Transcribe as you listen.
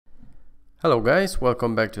Hello guys,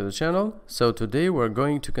 welcome back to the channel. So today we're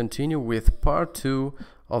going to continue with part 2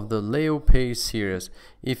 of the Leupay series.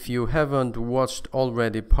 If you haven't watched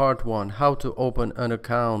already part 1, how to open an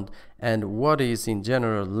account and what is in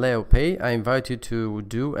general Leupay, I invite you to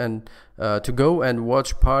go and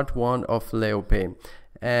watch part 1 of Leupay.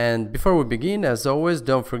 And before we begin, as always,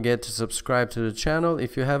 don't forget to subscribe to the channel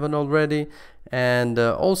if you haven't already, and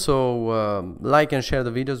also like and share the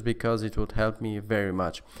videos because it would help me very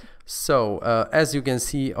much. So as you can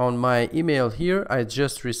see on my email here, I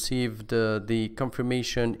just received the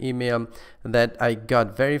confirmation email that I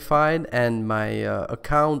got verified and my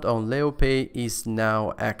account on Leupay is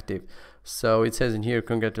now active. So it says in here,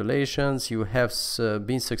 congratulations, you have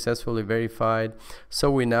been successfully verified. So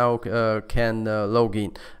we now can log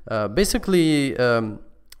in. Basically,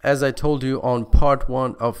 as I told you on part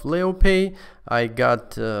 1 of Leupay, I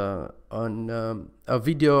got on a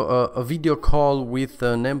video call with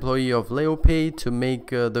an employee of Leupay to make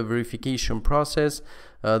the verification process.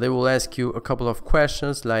 They will ask you a couple of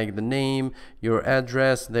questions like the name, your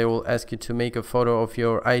address. They will ask you to make a photo of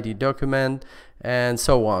your ID document and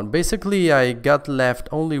so on. Basically, I got left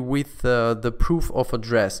only with the proof of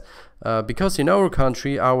address because in our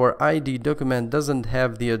country our ID document doesn't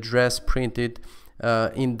have the address printed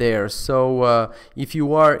in there. So if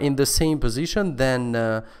you are in the same position,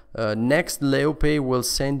 then next Leupay will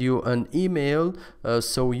send you an email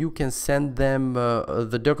so you can send them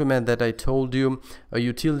the document that I told you, a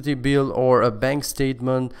utility bill or a bank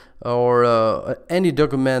statement or any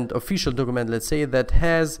document, official document, let's say, that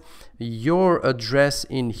has your address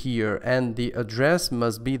in here, and the address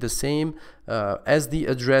must be the same as the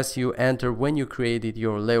address you enter when you created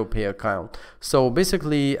your Leupay account. So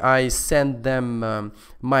basically I sent them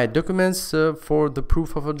my documents for the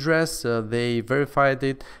proof of address. They verified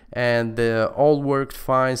it and all worked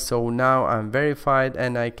fine. So now I'm verified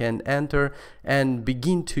and I can enter and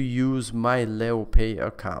begin to use my Leupay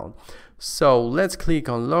account. So let's click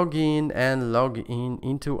on login and log in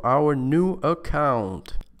into our new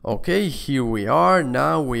account. Okay, here we are.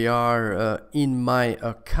 Now we are in my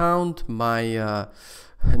account, my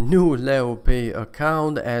new Leupay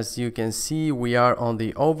account. As you can see, we are on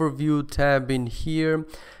the overview tab in here,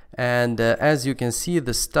 and as you can see,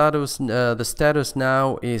 the status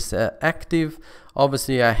now is active.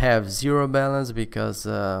 Obviously I have zero balance because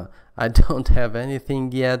I don't have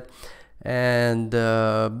anything yet. And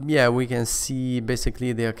yeah, we can see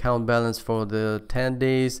basically the account balance for the 10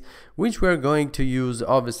 days, which we're going to use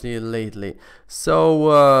obviously lately.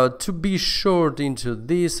 So to be short into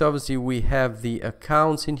this, obviously we have the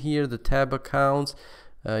accounts in here, the tab accounts.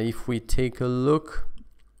 If we take a look,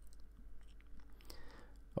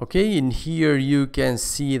 okay, in here you can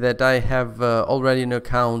see that I have already an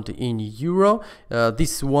account in euro.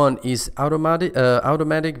 This one is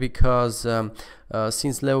automatic because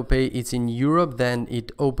since Leupay is in Europe, then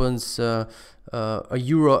it opens a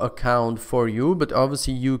euro account for you. But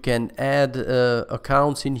obviously you can add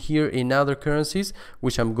accounts in here in other currencies,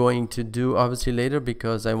 which I'm going to do obviously later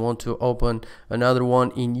because I want to open another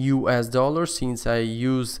one in US dollars since I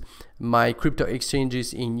use my crypto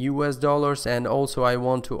exchanges in US dollars, and also I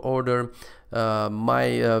want to order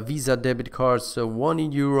my Visa debit cards, one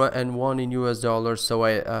in euro and one in US dollars. So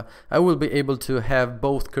I will be able to have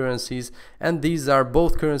both currencies, and these are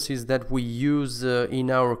both currencies that we use in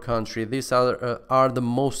our country. These are the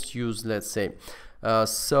most used, let's say.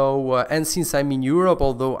 And since I'm in Europe,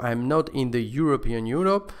 although I'm not in the European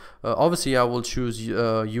Europe, obviously I will choose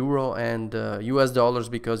euro and US dollars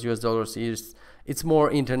because US dollars it's more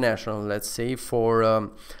international, let's say, for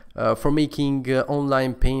making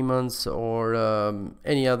online payments or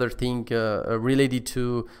any other thing related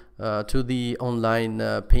to the online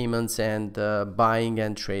payments and buying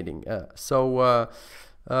and trading. Yeah,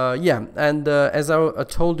 and as I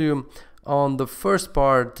told you on the first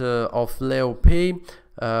part of Leupay,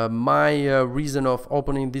 my reason of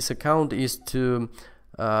opening this account is to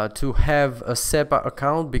have a SEPA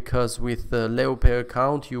account, because with the Leupay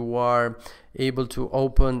account you are able to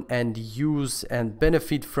open and use and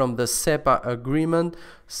benefit from the SEPA agreement.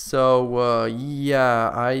 So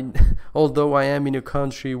yeah, although I am in a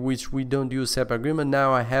country which we don't use SEPA agreement,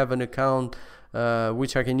 now I have an account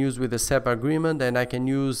which I can use with the SEPA agreement, and I can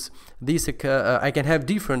use this I can have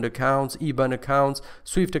different accounts, IBAN accounts,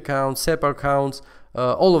 SWIFT accounts, SEPA accounts,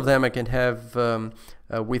 all of them I can have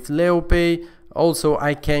with Leupay. Also,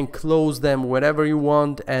 I can close them whenever you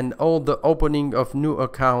want, and all the opening of new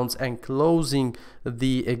accounts and closing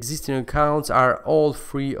the existing accounts are all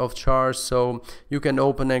free of charge. So you can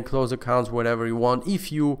open and close accounts whenever you want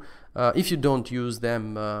if you if you don't use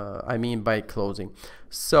them, I mean by closing.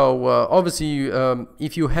 So obviously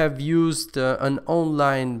if you have used an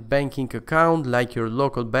online banking account like your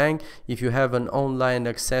local bank, if you have an online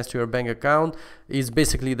access to your bank account, it's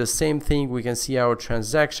basically the same thing. We can see our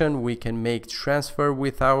transaction, we can make transfer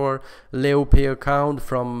with our Leupay account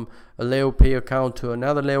from a Leupay account to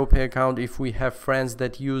another Leupay account. If we have friends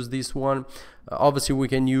that use this one, obviously we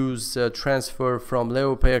can use transfer from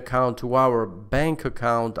Leupay account to our bank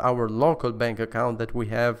account, our local bank account that we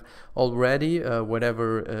have already,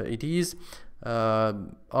 whatever it is.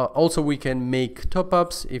 Also we can make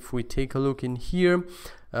top-ups. If we take a look in here,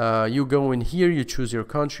 you go in here, you choose your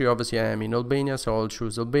country. Obviously I am in Albania, so I'll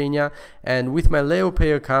choose Albania, and with my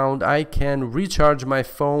Leupay account I can recharge my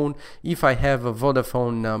phone if I have a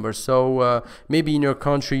Vodafone number. So maybe in your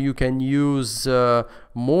country you can use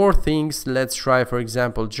more things. Let's try, for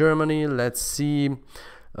example, Germany. Let's see.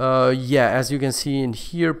 Yeah, as you can see in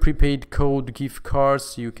here, prepaid code, gift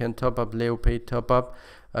cards, you can top up Leupay top up.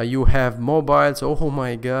 You have mobiles. Oh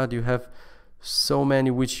my god, you have so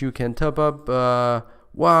many which you can top up.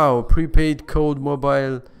 Wow, prepaid code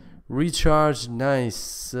mobile recharge,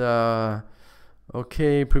 nice.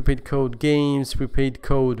 Okay, prepaid code games, prepaid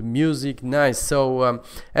code music, nice. So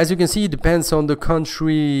as you can see, it depends on the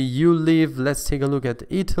country you live. Let's take a look at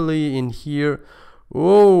Italy in here.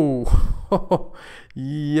 Oh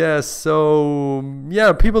yes, so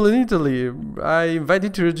yeah, people in Italy, I invite you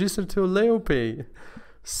to register to Leupay.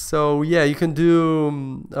 So yeah, you can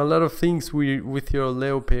do a lot of things with your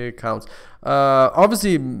Leupay accounts.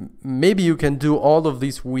 Obviously maybe you can do all of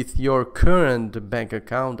this with your current bank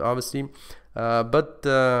account, obviously, but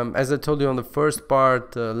as I told you on the first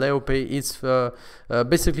part, Leupay is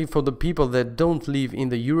basically for the people that don't live in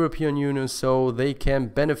the European Union, so they can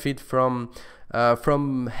benefit from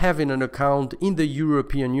having an account in the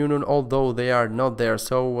European Union, although they are not there.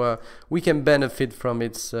 So we can benefit from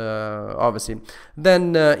it, obviously.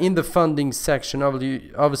 Then in the funding section,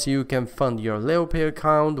 obviously you can fund your Leupay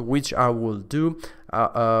account, which I will do.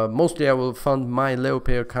 Mostly I will fund my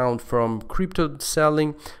Leupay account from crypto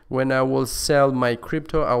selling. When I will sell my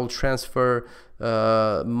crypto, I will transfer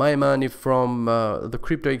my money from the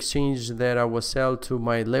crypto exchange that I will sell to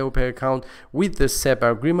my Leupay account with the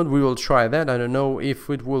SEPA agreement. We will try that. I don't know if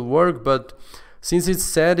it will work, but since it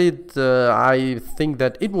said it, I think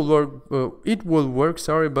that it will work. It will work.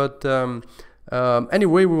 Sorry, but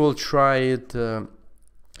anyway, we will try it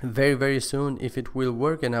very soon if it will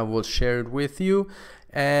work, and I will share it with you.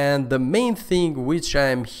 And the main thing which I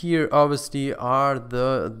am here obviously are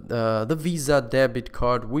the Visa debit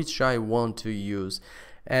card which I want to use.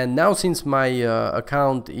 And now since my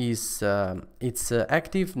account is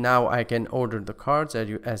active, now I can order the cards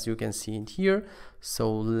as you can see in here.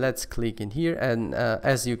 So let's click in here, and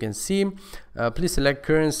as you can see, please select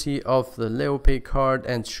currency of the Leupay card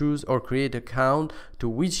and choose or create account to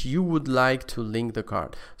which you would like to link the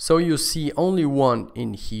card. So you see only one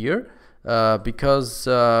in here. Because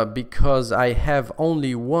I have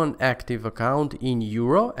only one active account in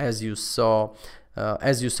euro, as you saw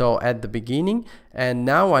at the beginning, and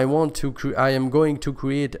now I am going to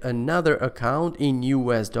create another account in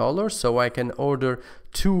US dollars, so I can order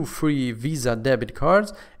 2 free Visa debit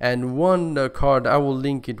cards, and one card I will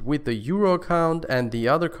link it with the euro account, and the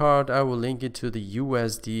other card I will link it to the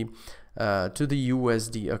USD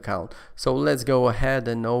account. So let's go ahead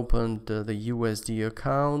and open the USD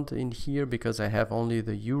account in here, because I have only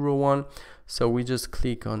the euro one. So we just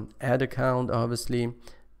click on add account, obviously.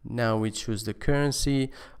 Now we choose the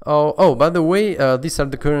currency. Oh, by the way, these are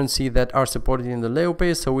the currency that are supported in the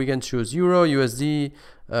Leupay, so we can choose euro, USD,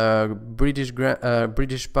 British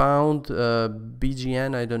pound,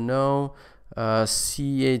 BGN, I don't know,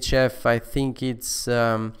 CHF, I think it's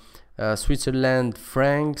Switzerland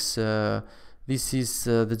francs. This is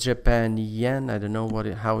the Japan yen. I don't know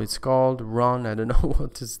how it's called. RON. I don't know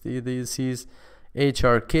what this is.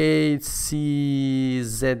 HRK,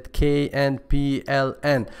 CZK, and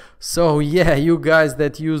PLN. So yeah, you guys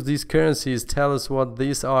that use these currencies, tell us what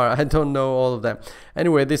these are. I don't know all of them.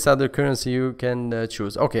 Anyway, this other currency you can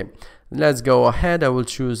choose. Okay, let's go ahead. I will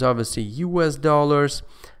choose obviously US dollars.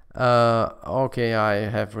 Okay, I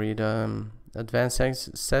have read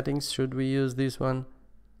advanced settings. Should we use this one?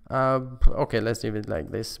 Okay, let's leave it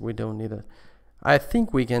like this. We don't need it. I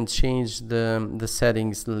think we can change the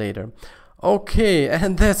settings later. Okay,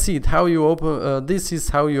 and that's it. How you open this is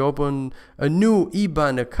how you open a new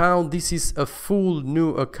IBAN account. This is a full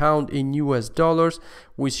new account in US dollars,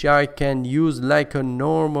 which I can use like a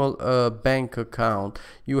normal bank account.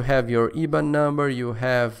 You have your IBAN number, you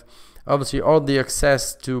have obviously all the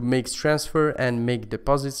access to make transfer and make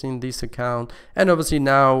deposits in this account. And obviously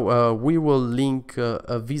now we will link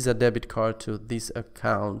a Visa debit card to this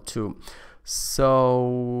account too.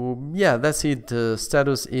 So yeah, that's it.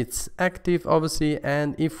 Status, it's active obviously,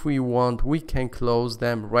 and if we want we can close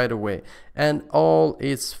them right away, and all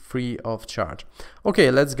is free of charge. Okay,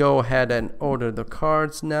 let's go ahead and order the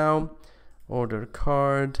cards now. Order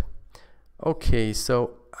card. Okay,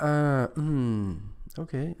 so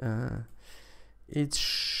okay, it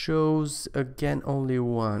shows again only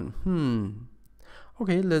one.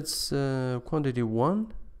 Okay, let's quantity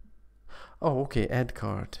 1. Oh, okay, add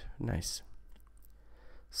card. Nice.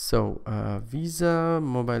 So Visa,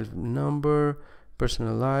 mobile number,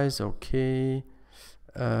 personalized. Okay.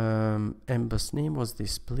 Emboss name was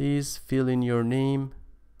this, please fill in your name.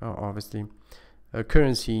 Oh, obviously.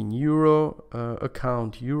 Currency in euro,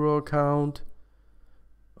 account euro account.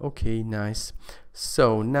 Okay, nice.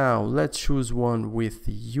 So now let's choose one with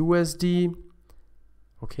USD.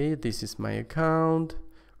 Okay, this is my account.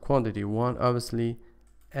 Quantity 1, obviously.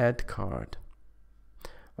 Add card.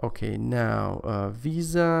 Okay, now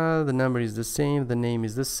Visa, the number is the same, the name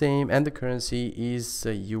is the same, and the currency is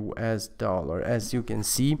US dollar, as you can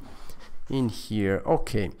see in here.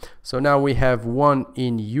 Okay, so now we have one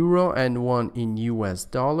in euro and one in US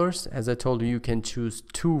dollars. As I told you, you can choose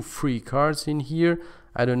 2 free cards in here.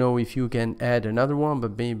 I don't know if you can add another one,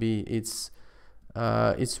 but maybe it's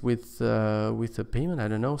with a payment, I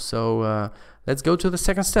don't know. So let's go to the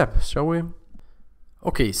second step, shall we?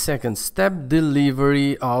 Okay, second step,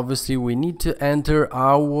 delivery. Obviously we need to enter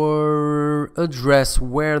our address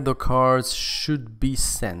where the cards should be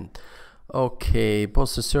sent. Okay,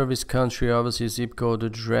 postal service, country, obviously zip code,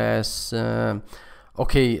 address.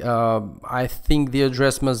 Okay, I think the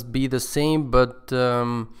address must be the same, but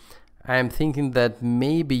I'm thinking that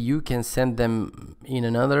maybe you can send them in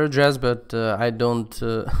another address, but I don't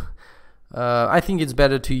I think it's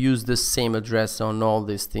better to use the same address on all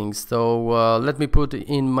these things. So let me put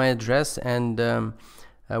in my address, and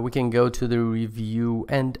we can go to the review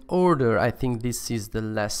and order. I think this is the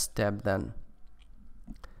last step then.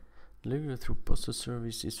 Delivery through postal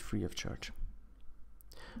service is free of charge.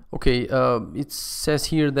 Okay, it says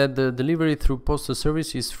here that the delivery through postal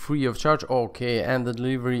service is free of charge. Okay, and the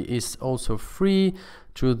delivery is also free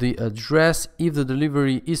to the address. If the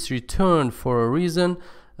delivery is returned for a reason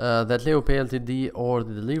that Leupay Ltd or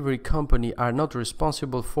the delivery company are not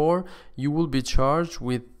responsible for, you will be charged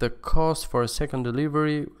with the cost for a second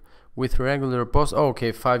delivery with regular post.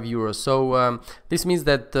 Okay, €5. So this means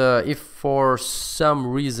that if for some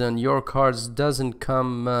reason your cards doesn't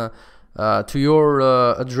come to your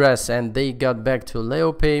address and they got back to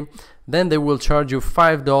Leupay, then they will charge you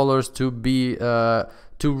 $5 to be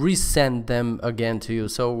to resend them again to you.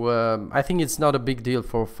 So I think it's not a big deal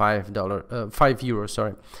for €5,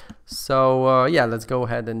 sorry. So yeah, let's go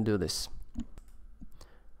ahead and do this.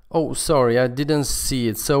 Oh, sorry, I didn't see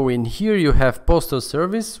it. So in here you have postal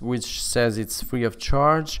service, which says it's free of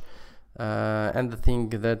charge, and the thing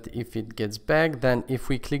that if it gets back, then if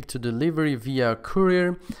we click to delivery via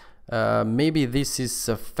courier, maybe this is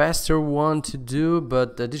a faster one to do,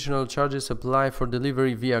 but additional charges apply for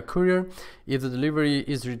delivery via courier. If the delivery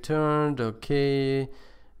is returned, okay,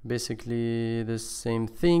 basically the same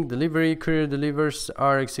thing. Delivery, courier delivers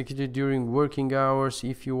are executed during working hours.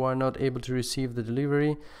 If you are not able to receive the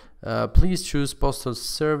delivery, please choose postal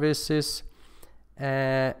services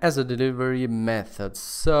as a delivery method.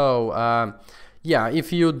 So yeah,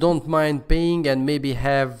 if you don't mind paying and maybe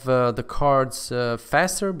have the cards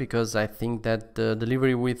faster, because I think that the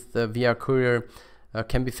delivery with via courier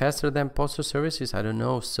can be faster than postal services, I don't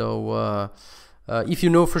know. So if you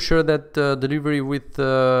know for sure that delivery with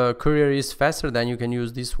courier is faster, then you can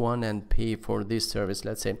use this one and pay for this service,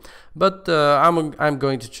 let's say. But I'm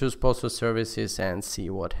going to choose postal services and see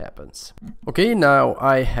what happens. Okay, now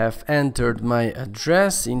I have entered my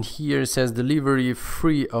address. In here it says delivery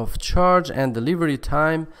free of charge and delivery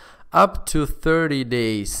time up to 30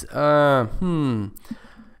 days.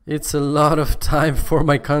 It's a lot of time for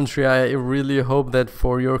my country. I really hope that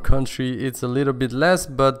for your country it's a little bit less,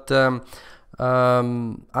 but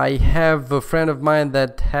I have a friend of mine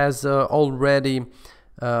that has already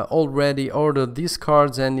ordered these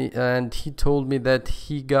cards, and he told me that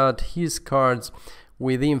he got his cards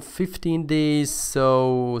within 15 days.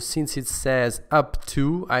 So since it says up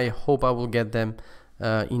to, I hope I will get them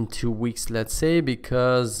in 2 weeks, let's say,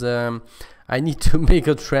 because I need to make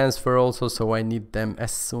a transfer also, so I need them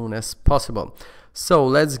as soon as possible. So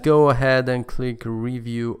let's go ahead and click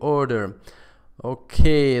review order.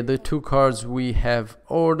 Okay, the 2 cards we have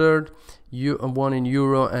ordered. one in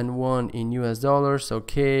euro and one in US dollars.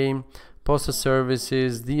 Okay, postal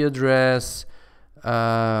services, the address,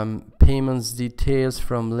 payments details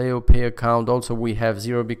from Leupay account. Also we have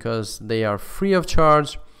 0 because they are free of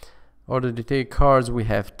charge. Order detail cards, we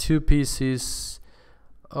have 2 pieces.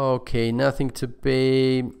 Okay, nothing to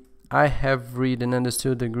pay. I have read and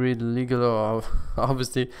understood, agreed, legal,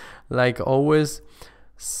 obviously, like always.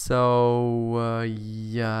 So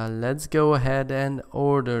yeah, let's go ahead and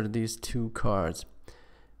order these 2 cards.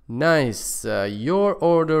 Nice, your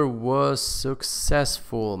order was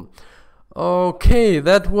successful. Okay,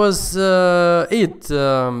 that was it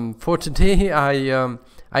for today.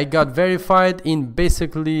 I got verified in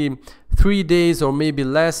basically 3 days or maybe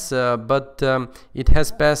less, but it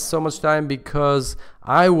has passed so much time because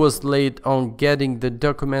I was late on getting the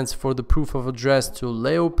documents for the proof of address to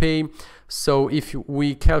Leupay. So if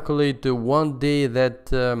we calculate the 1 day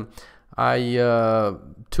that I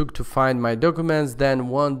took to find my documents, then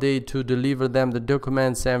 1 day to deliver them the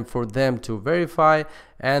documents and for them to verify,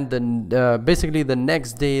 and then basically the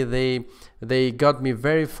next day they got me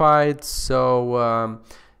verified. So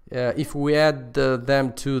if we add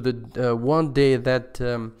them to the 1 day that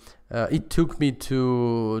it took me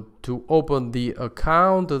to open the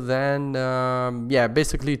account, then yeah,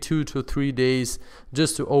 basically 2 to 3 days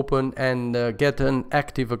just to open and get an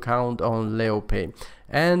active account on Leupay.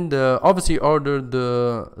 And obviously order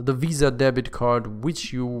the Visa debit card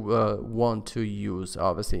which you want to use,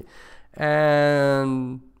 obviously.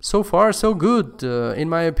 And so far so good. In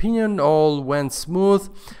my opinion, all went smooth.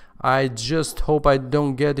 I just hope I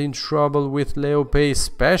don't get in trouble with Leupay,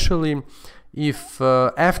 especially if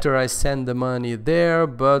after I send the money there.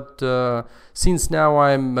 But since now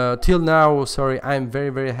I'm I'm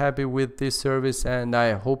very happy with this service, and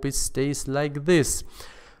I hope it stays like this.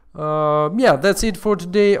 Yeah, that's it for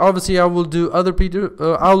today. Obviously I will do other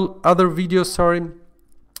videos, sorry.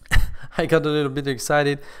 I got a little bit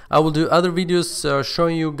excited. I will do other videos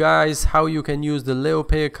showing you guys how you can use the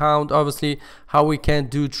Leupay account, obviously how we can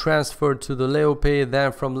do transfer to the Leupay,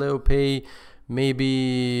 then from Leupay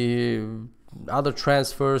maybe other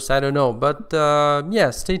transfers, I don't know. But yeah,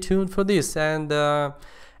 stay tuned for this. And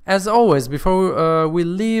as always, before we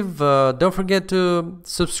leave, don't forget to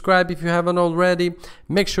subscribe if you haven't already.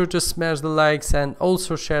 Make sure to smash the likes and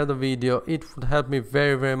also share the video. It would help me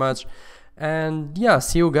very much. And yeah,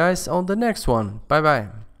 see you guys on the next one. Bye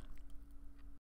bye.